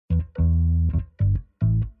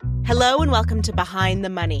Hello and welcome to Behind the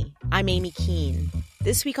Money. I'm Amy Keene.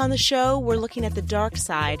 This week on the show, we're looking at the dark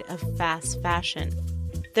side of fast fashion.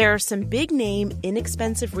 There are some big-name,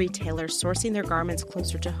 inexpensive retailers sourcing their garments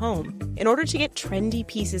closer to home in order to get trendy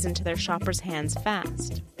pieces into their shoppers' hands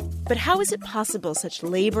fast. But how is it possible such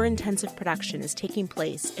labor-intensive production is taking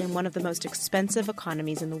place in one of the most expensive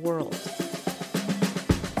economies in the world?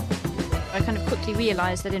 I kind of quickly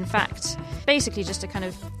realised that, in fact, basically just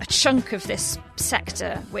a chunk of this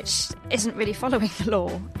sector which isn't really following the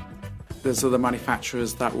law. There's other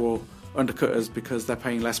manufacturers that will undercut us because they're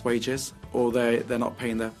paying less wages or they're not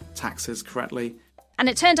paying their taxes correctly. And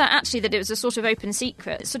it turned out actually that it was a sort of open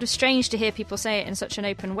secret. It's sort of strange to hear people say it in such an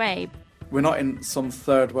open way. We're not in some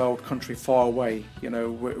third world country far away,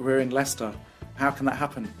 we're in Leicester. How can that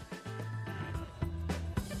happen?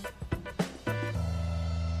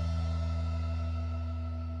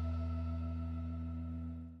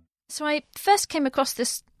 So I first came across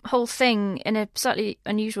this whole thing in a slightly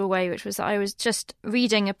unusual way, which was that I was just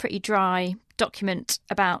reading a pretty dry document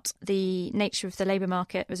about the nature of the labour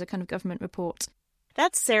market. It was a kind of government report.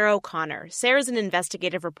 That's Sarah O'Connor. Sarah's an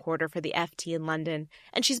investigative reporter for the FT in London,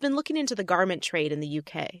 and she's been looking into the garment trade in the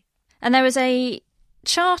UK. And there was a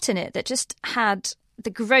chart in it that just had the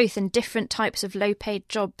growth in different types of low-paid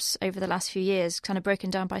jobs over the last few years, kind of broken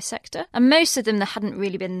down by sector. And most of them, there hadn't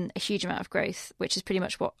really been a huge amount of growth, which is pretty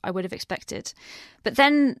much what I would have expected. But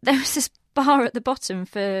then there was this bar at the bottom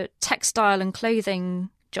for textile and clothing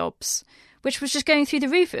jobs, which was just going through the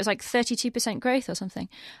roof. It was like 32% growth or something.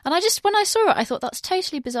 And when I saw it, I thought that's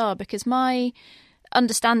totally bizarre, because my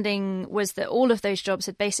understanding was that all of those jobs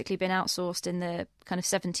had basically been outsourced in the kind of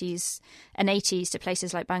 70s and 80s to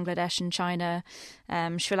places like Bangladesh and China,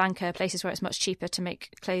 Sri Lanka, places where it's much cheaper to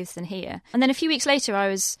make clothes than here. And then a few weeks later, I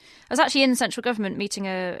was actually in central government meeting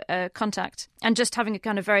a contact and just having a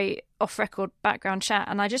kind of very off-record background chat.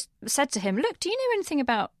 And I just said to him, look, do you know anything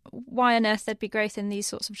about why on earth there'd be growth in these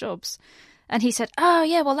sorts of jobs? And he said, oh,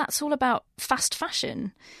 yeah, well, that's all about fast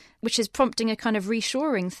fashion, which is prompting a kind of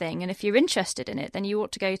reshoring thing. And if you're interested in it, then you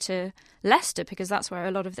ought to go to Leicester, because that's where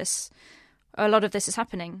a lot of this is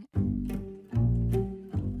happening.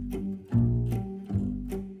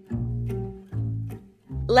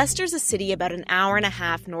 Leicester's a city about an hour and a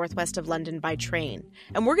half northwest of London by train,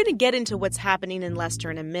 and we're going to get into what's happening in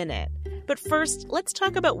Leicester in a minute. But first, let's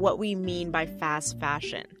talk about what we mean by fast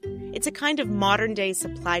fashion. It's a kind of modern-day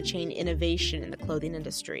supply chain innovation in the clothing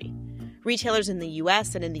industry. Retailers in the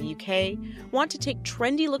US and in the UK want to take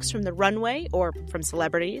trendy looks from the runway or from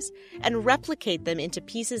celebrities and replicate them into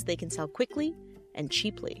pieces they can sell quickly and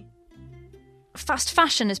cheaply. Fast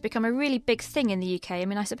fashion has become a really big thing in the UK. I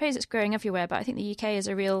mean, I suppose it's growing everywhere, but I think the UK is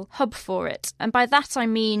a real hub for it. And by that, I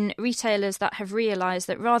mean retailers that have realised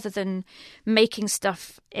that rather than making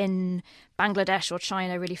stuff in Bangladesh or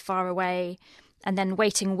China really far away and then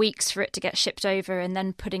waiting weeks for it to get shipped over and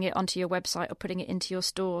then putting it onto your website or putting it into your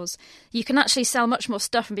stores, you can actually sell much more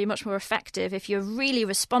stuff and be much more effective if you're really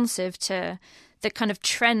responsive to the kind of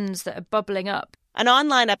trends that are bubbling up. An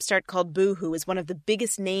online upstart called Boohoo is one of the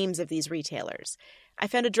biggest names of these retailers. I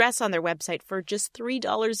found a dress on their website for just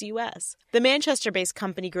 $3 US. The Manchester-based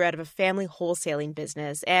company grew out of a family wholesaling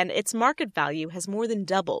business, and its market value has more than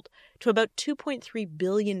doubled to about £2.3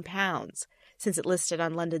 billion since it listed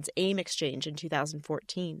on London's AIM exchange in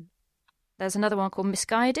 2014. There's another one called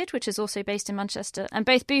Missguided, which is also based in Manchester. And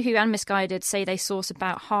both Boohoo and Missguided say they source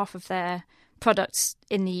about half of their products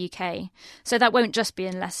in the UK. So that won't just be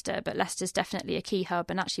in Leicester, but Leicester's definitely a key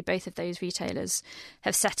hub. And actually both of those retailers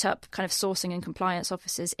have set up kind of sourcing and compliance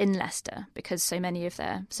offices in Leicester because so many of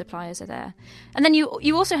their suppliers are there. And then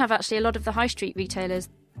you also have actually a lot of the high street retailers.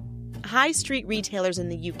 High street retailers in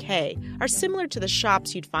the UK are similar to the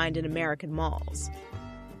shops you'd find in American malls.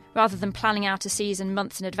 Rather than planning out a season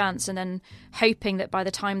months in advance and then hoping that by the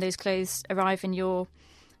time those clothes arrive in your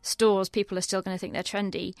stores, people are still going to think they're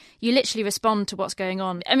trendy, you literally respond to what's going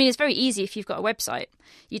on. I mean, it's very easy if you've got a website.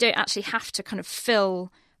 You don't actually have to kind of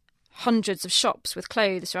fill hundreds of shops with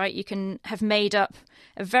clothes, right? You can have made up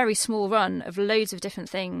a very small run of loads of different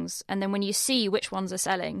things, and then when you see which ones are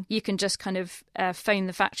selling, you can just kind of phone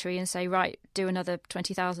the factory and say, right, do another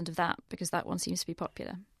 20,000 of that because that one seems to be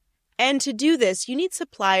popular. And to do this, you need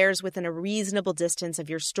suppliers within a reasonable distance of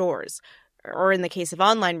your stores, or in the case of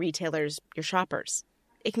online retailers, your shoppers.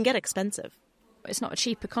 It can get expensive. It's not a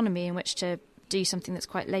cheap economy in which to do something that's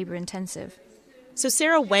quite labour intensive. So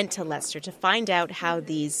Sarah went to Leicester to find out how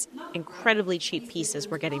these incredibly cheap pieces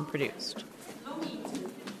were getting produced.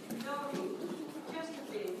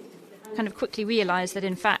 Kind of quickly realised that,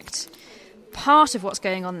 in fact, part of what's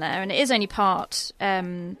going on there, and it is only part,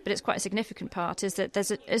 but it's quite a significant part, is that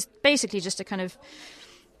there's basically just a kind of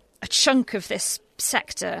a chunk of this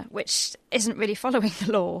sector which isn't really following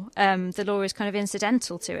the law. The law is kind of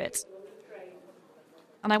incidental to it.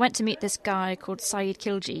 And I went to meet this guy called Saeed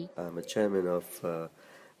Khilji. I'm a chairman of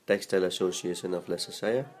Textile Association of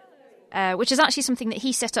Leicestershire. Which is actually something that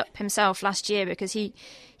he set up himself last year because he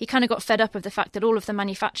kind of got fed up of the fact that all of the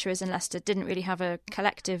manufacturers in Leicester didn't really have a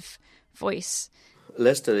collective voice.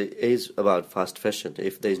 Leicester is about fast fashion.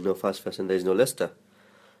 If there is no fast fashion, there is no Leicester.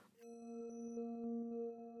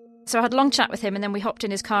 So I had a long chat with him, and then we hopped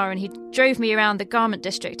in his car and he drove me around the garment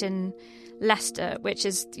district in Leicester, which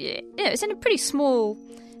is, it's in a pretty small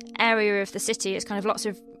area of the city. It's kind of lots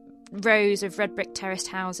of rows of red brick terraced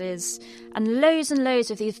houses and loads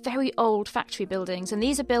of these very old factory buildings. And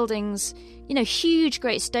these are buildings, huge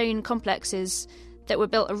great stone complexes that were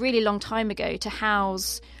built a really long time ago to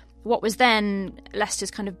house what was then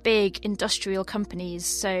Leicester's kind of big industrial companies.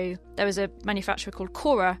 So there was a manufacturer called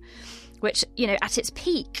Cora, which, at its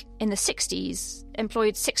peak in the 60s,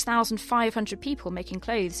 employed 6,500 people making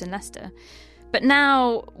clothes in Leicester. But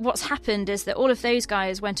now what's happened is that all of those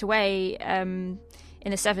guys went away in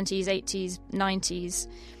the 70s, 80s, 90s,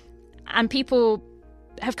 and people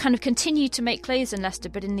have kind of continued to make clothes in Leicester,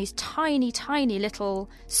 but in these tiny, tiny little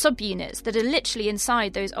subunits that are literally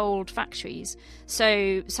inside those old factories.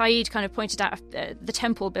 So Saeed kind of pointed out the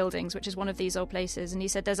Temple buildings, which is one of these old places, and he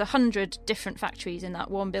said there's 100 different factories in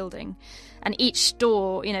that one building, and each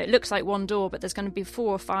door, it looks like one door, but there's going to be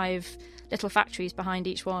 4 or 5 little factories behind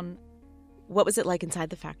each one. What was it like inside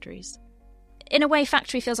the factories? In a way,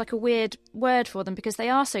 factory feels like a weird word for them because they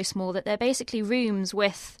are so small that they're basically rooms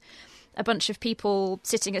with a bunch of people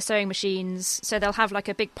sitting at sewing machines. So they'll have like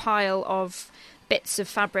a big pile of bits of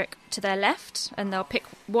fabric to their left, and they'll pick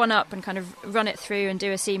one up and kind of run it through and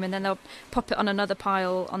do a seam, and then they'll pop it on another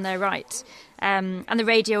pile on their right. And the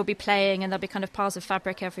radio will be playing, and there'll be kind of piles of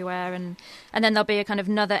fabric everywhere, and then there'll be a kind of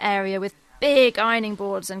another area with big ironing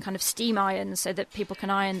boards and kind of steam irons so that people can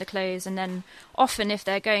iron the clothes. And then often if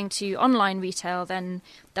they're going to online retail, then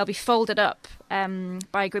they'll be folded up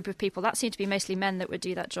by a group of people. That seemed to be mostly men that would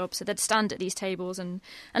do that job. So they'd stand at these tables and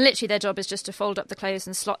literally their job is just to fold up the clothes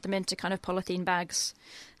and slot them into kind of polythene bags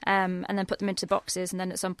and then put them into boxes. And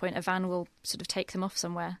then at some point a van will sort of take them off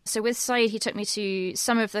somewhere. So with Saeed, he took me to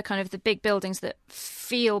some of the kind of the big buildings that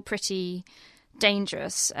feel pretty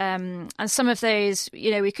dangerous, and some of those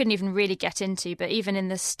we couldn't even really get into, but even in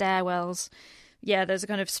the stairwells, there's a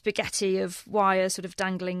kind of spaghetti of wire sort of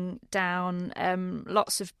dangling down,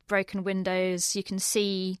 lots of broken windows. You can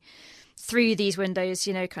see through these windows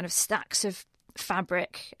kind of stacks of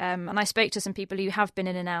fabric, and I spoke to some people who have been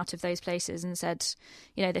in and out of those places and said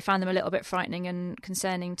they found them a little bit frightening and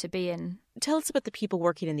concerning to be in. Tell us about the people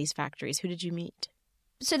working in these factories. Who did you meet?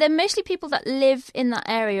 So they're mostly people that live in that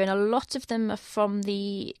area, and a lot of them are from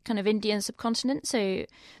the kind of Indian subcontinent, so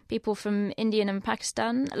people from India and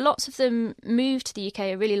Pakistan. Lots of them moved to the UK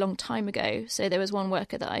a really long time ago. So there was one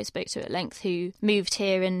worker that I spoke to at length who moved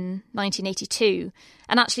here in 1982.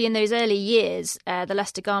 And actually in those early years, the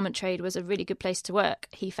Leicester garment trade was a really good place to work,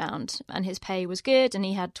 he found. And his pay was good, and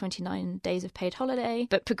he had 29 days of paid holiday.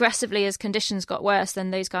 But progressively, as conditions got worse,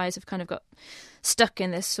 then those guys have kind of got stuck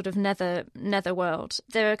in this sort of nether world.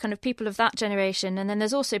 There are kind of people of that generation, and then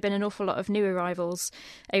there's also been an awful lot of new arrivals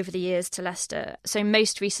over the years to Leicester. So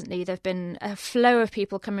most recently there've been a flow of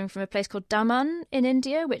people coming from a place called Daman in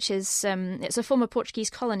India, which is it's a former Portuguese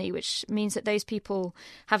colony, which means that those people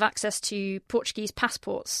have access to Portuguese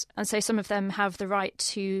passports, and so some of them have the right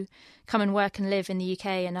to come and work and live in the UK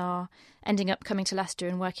and are ending up coming to Leicester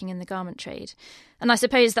and working in the garment trade. And I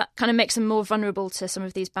suppose that kind of makes them more vulnerable to some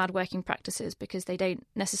of these bad working practices because they don't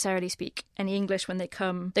necessarily speak any English when they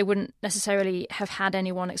come. They wouldn't necessarily have had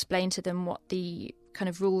anyone explain to them what the kind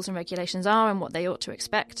of rules and regulations are and what they ought to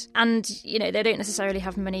expect. And, they don't necessarily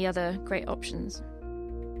have many other great options.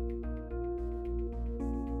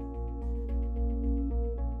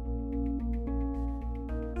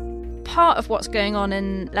 Part of what's going on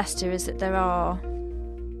in Leicester is that there are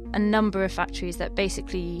a number of factories that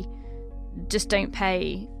basically just don't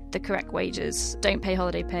pay the correct wages, don't pay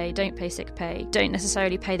holiday pay, don't pay sick pay, don't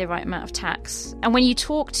necessarily pay the right amount of tax. And when you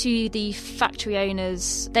talk to the factory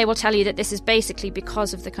owners, they will tell you that this is basically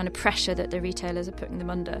because of the kind of pressure that the retailers are putting them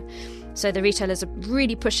under. So the retailers are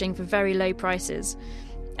really pushing for very low prices.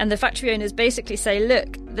 And the factory owners basically say,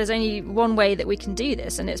 look, there's only one way that we can do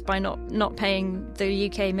this, and it's by not paying the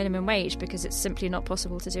UK minimum wage, because it's simply not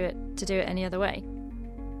possible to do it any other way.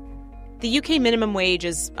 The UK minimum wage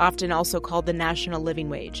is often also called the national living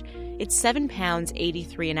wage. It's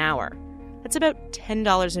 £7.83 an hour. That's about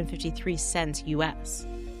 $10.53 US.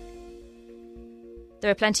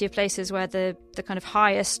 There are plenty of places where the kind of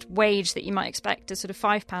highest wage that you might expect is sort of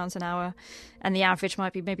 £5 an hour, and the average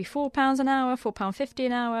might be maybe £4 an hour, £4.50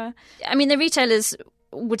 an hour. I mean, the retailers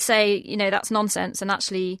would say, that's nonsense, and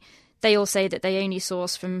actually they all say that they only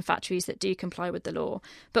source from factories that do comply with the law.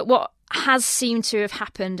 But what has seemed to have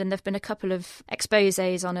happened, and there have been a couple of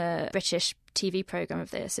exposés on a British TV programme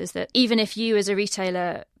of this, is that even if you as a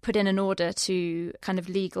retailer put in an order to kind of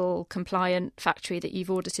legal compliant factory that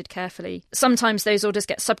you've audited carefully, sometimes those orders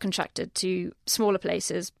get subcontracted to smaller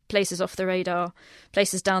places off the radar,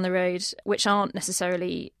 places down the road which aren't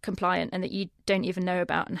necessarily compliant and that you don't even know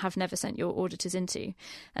about and have never sent your auditors into.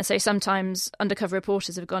 And so sometimes undercover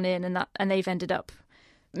reporters have gone in and they've ended up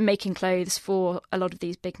making clothes for a lot of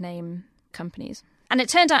these big name companies. And it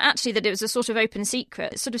turned out actually that it was a sort of open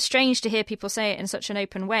secret. It's sort of strange to hear people say it in such an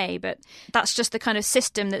open way, but that's just the kind of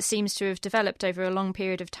system that seems to have developed over a long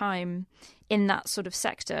period of time in that sort of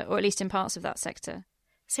sector, or at least in parts of that sector.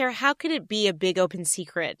 Sarah, how could it be a big open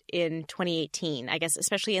secret in 2018? I guess,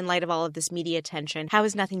 especially in light of all of this media attention, how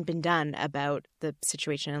has nothing been done about the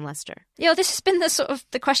situation in Leicester? Yeah, this has been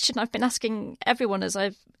the question I've been asking everyone as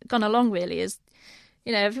I've gone along, really, is,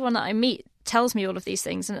 everyone that I meet tells me all of these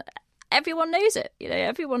things, and everyone knows it.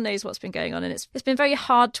 Everyone knows what's been going on, and it's been very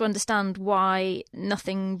hard to understand why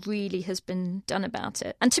nothing really has been done about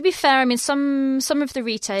it. And to be fair, I mean, some of the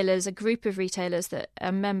retailers, a group of retailers that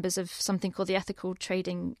are members of something called the Ethical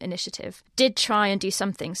Trading Initiative, did try and do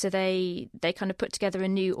something. So they kind of put together a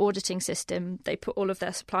new auditing system. They put all of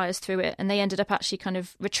their suppliers through it, and they ended up actually kind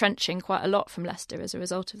of retrenching quite a lot from Leicester as a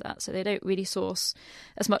result of that. So they don't really source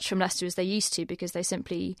as much from Leicester as they used to, because they're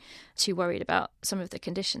simply too worried about some of the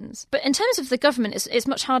conditions. But in terms of the government, it's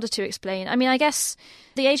much harder to explain. I mean, I guess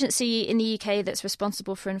the agency in the UK that's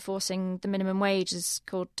responsible for enforcing the minimum wage is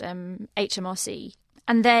called HMRC.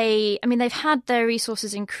 And they've had their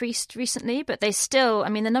resources increased recently, but they still,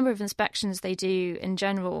 the number of inspections they do in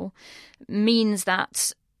general means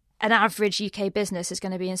that an average UK business is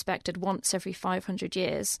going to be inspected once every 500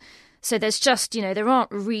 years. So there's just, there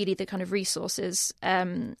aren't really the kind of resources,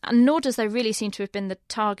 and nor does there really seem to have been the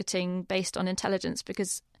targeting based on intelligence,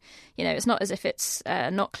 because it's not as if it's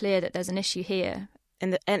not clear that there's an issue here.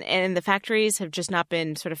 And the factories have just not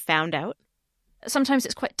been sort of found out? Sometimes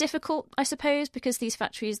it's quite difficult, I suppose, because these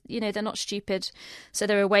factories, they're not stupid. So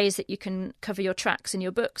there are ways that you can cover your tracks in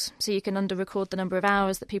your books. So you can under-record the number of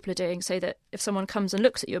hours that people are doing, so that if someone comes and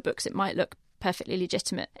looks at your books, it might look perfectly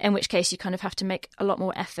legitimate, in which case you kind of have to make a lot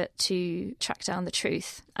more effort to track down the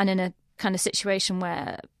truth. And in a kind of situation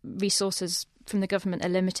where resources from the government are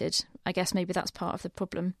limited, I guess maybe that's part of the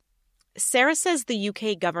problem. Sarah says the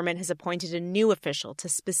UK government has appointed a new official to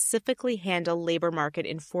specifically handle labour market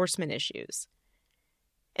enforcement issues.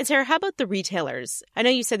 And Sarah, how about the retailers? I know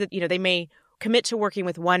you said that, they may commit to working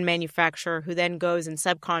with one manufacturer who then goes and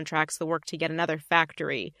subcontracts the work to yet another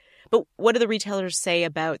factory. But what do the retailers say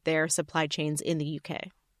about their supply chains in the UK?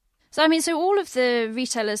 So all of the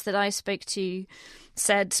retailers that I spoke to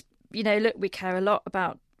said, look, we care a lot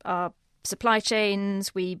about our supply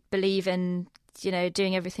chains. We believe in,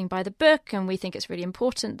 doing everything by the book, and we think it's really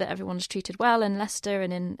important that everyone's treated well in Leicester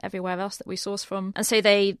and in everywhere else that we source from. And so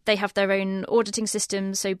they have their own auditing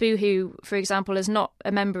systems. So Boohoo, for example, is not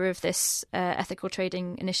a member of this ethical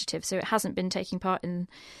trading initiative, so it hasn't been taking part in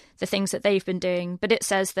the things that they've been doing. But it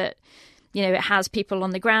says that, it has people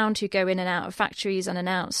on the ground who go in and out of factories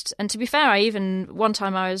unannounced. And to be fair, one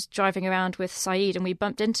time I was driving around with Saeed and we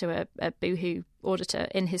bumped into a Boohoo auditor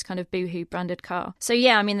in his kind of Boohoo branded car. So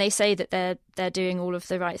yeah, they say that they're doing all of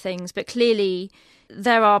the right things, but clearly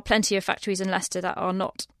there are plenty of factories in Leicester that are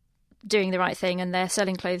not doing the right thing, and they're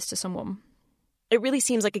selling clothes to someone. It really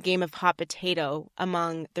seems like a game of hot potato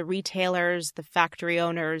among the retailers, the factory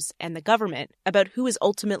owners, and the government about who is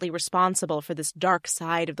ultimately responsible for this dark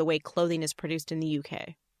side of the way clothing is produced in the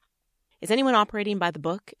UK. Is anyone operating by the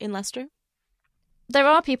book in Leicester? There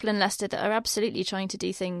are people in Leicester that are absolutely trying to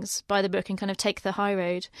do things by the book and kind of take the high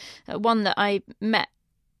road. One that I met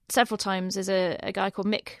several times is a guy called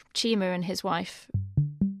Mick Cheema and his wife.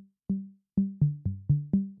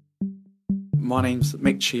 My name's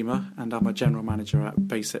Mick Cheema and I'm a general manager at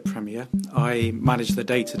Basic Premier. I manage the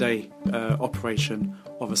day-to-day operation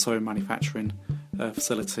of a sewing manufacturing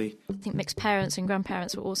facility. I think Mick's parents and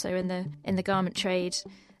grandparents were also in the garment trade.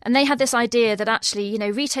 And they had this idea that actually,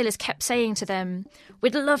 retailers kept saying to them,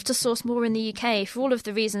 we'd love to source more in the UK for all of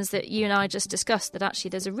the reasons that you and I just discussed, that actually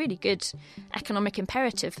there's a really good economic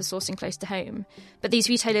imperative for sourcing close to home. But these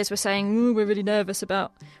retailers were saying, we're really nervous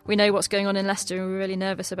about, we know what's going on in Leicester and we're really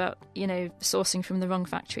nervous about, sourcing from the wrong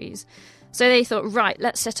factories. So they thought, right,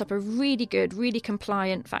 let's set up a really good, really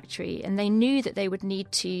compliant factory. And they knew that they would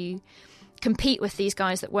need to compete with these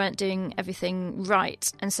guys that weren't doing everything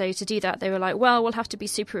right. And so to do that, they were like, well, we'll have to be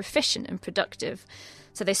super efficient and productive.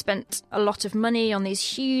 So they spent a lot of money on these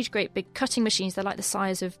huge, great big cutting machines. They're like the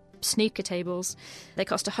size of snooker tables. They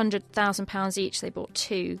cost £100,000 each. They bought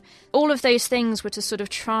 2. All of those things were to sort of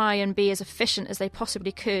try and be as efficient as they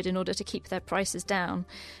possibly could in order to keep their prices down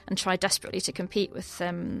and try desperately to compete with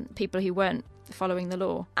people who weren't following the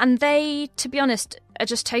law. And they, to be honest, are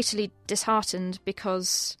just totally disheartened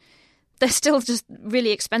because they're still just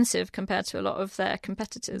really expensive compared to a lot of their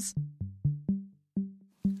competitors.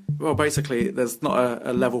 Well, basically, there's not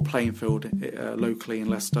a level playing field locally in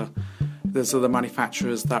Leicester. There's other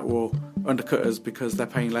manufacturers that will undercut us because they're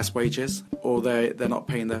paying less wages or they're not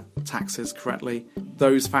paying their taxes correctly.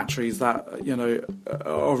 Those factories that,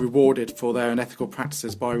 are rewarded for their unethical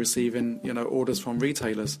practices by receiving, orders from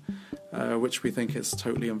retailers, which we think is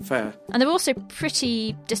totally unfair. And they're also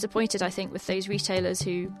pretty disappointed, I think, with those retailers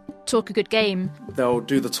who talk a good game. They'll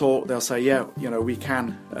do the talk, they'll say, we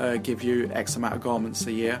can give you X amount of garments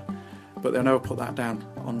a year, but they'll never put that down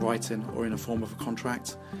on writing or in a form of a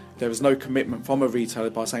contract. There is no commitment from a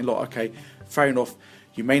retailer by saying, look, okay, fair enough,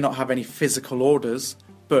 you may not have any physical orders,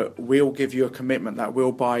 but we'll give you a commitment that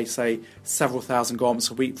we'll buy, say, several thousand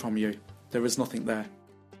garments a week from you. There is nothing there.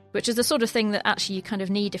 Which is the sort of thing that actually you kind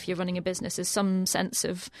of need if you're running a business, is some sense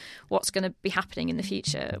of what's going to be happening in the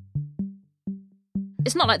future.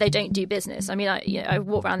 It's not like they don't do business. I mean, I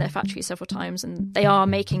walked around their factory several times and they are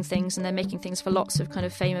making things, and they're making things for lots of kind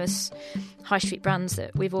of famous high street brands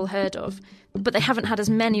that we've all heard of. But they haven't had as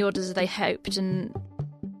many orders as they hoped, and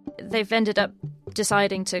they've ended up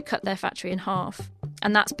deciding to cut their factory in half.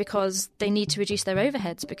 And that's because they need to reduce their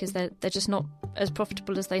overheads because they're just not as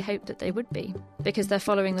profitable as they hoped that they would be because they're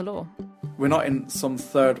following the law. We're not in some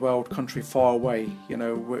third world country far away.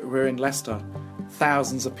 We're in Leicester.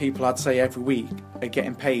 Thousands of people, I'd say, every week are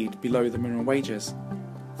getting paid below the minimum wages.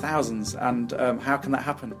 Thousands. And how can that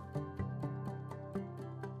happen?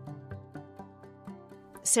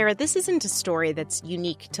 Sarah, this isn't a story that's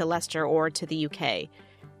unique to Leicester or to the UK.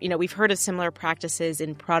 We've heard of similar practices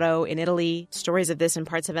in Prato, in Italy, stories of this in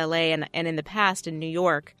parts of LA, and in the past in New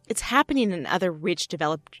York. It's happening in other rich,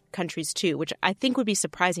 developed countries too, which I think would be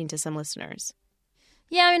surprising to some listeners.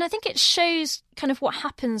 Yeah, I think it shows kind of what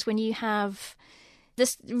happens when you have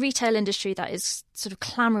this retail industry that is sort of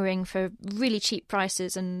clamouring for really cheap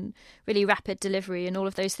prices and really rapid delivery and all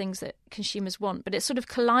of those things that consumers want. But it's sort of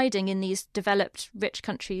colliding in these developed, rich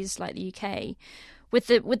countries like the UK with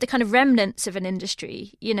the kind of remnants of an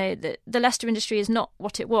industry. The Leicester industry is not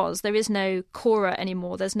what it was. There is no Cora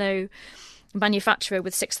anymore. There's no manufacturer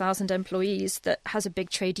with 6,000 employees that has a big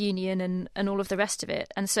trade union and all of the rest of it.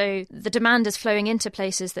 And so the demand is flowing into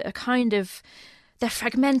places that are kind of, they're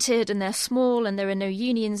fragmented and they're small and there are no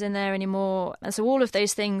unions in there anymore. And so all of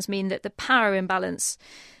those things mean that the power imbalance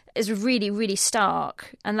is really, really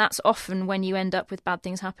stark. And that's often when you end up with bad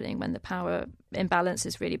things happening, when the power imbalance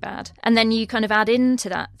is really bad. And then you kind of add into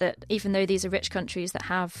that even though these are rich countries that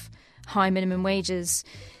have high minimum wages,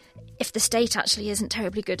 if the state actually isn't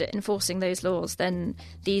terribly good at enforcing those laws, then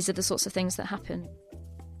these are the sorts of things that happen.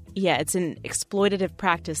 Yeah, it's an exploitative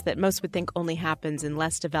practice that most would think only happens in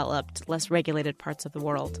less developed, less regulated parts of the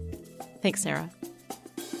world. Thanks, Sarah.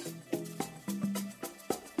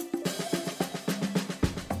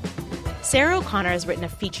 Sarah O'Connor has written a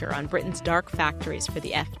feature on Britain's dark factories for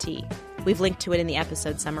the FT. We've linked to it in the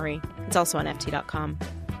episode summary. It's also on ft.com.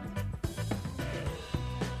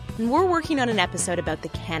 And we're working on an episode about the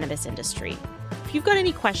cannabis industry. If you've got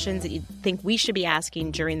any questions that you think we should be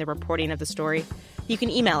asking during the reporting of the story, you can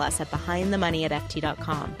email us at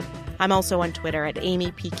behindthemoney@ft.com. I'm also on Twitter at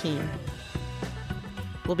Amy P. Keane.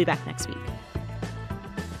 We'll be back next week.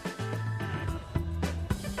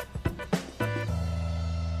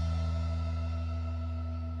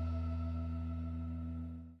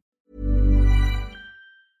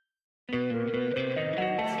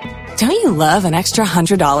 Don't you love an extra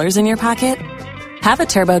 $100 in your pocket? Have a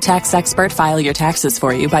TurboTax expert file your taxes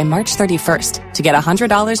for you by March 31st to get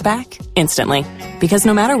 $100 back instantly. Because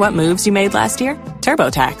no matter what moves you made last year,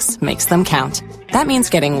 TurboTax makes them count. That means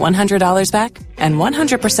getting $100 back and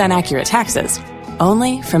 100% accurate taxes,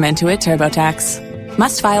 only from Intuit TurboTax.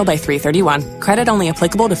 Must file by 3/31. Credit only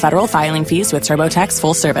applicable to federal filing fees with TurboTax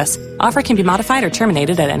full service. Offer can be modified or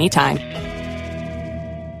terminated at any time.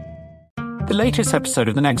 The latest episode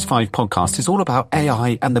of the Next 5 podcast is all about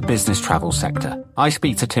AI and the business travel sector. I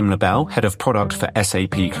speak to Tim LaBelle, Head of Product for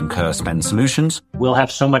SAP Concur Spend Solutions. We'll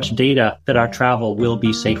have so much data that our travel will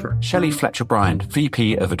be safer. Shelley Fletcher-Bryant,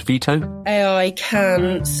 VP of Advito. AI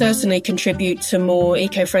can certainly contribute to more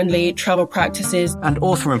eco-friendly travel practices. And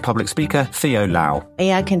author and public speaker Theo Lau.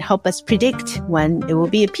 AI can help us predict when it will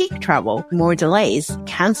be a peak travel, more delays,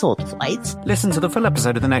 cancelled flights. Listen to the full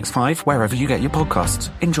episode of the Next 5 wherever you get your podcasts.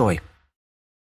 Enjoy.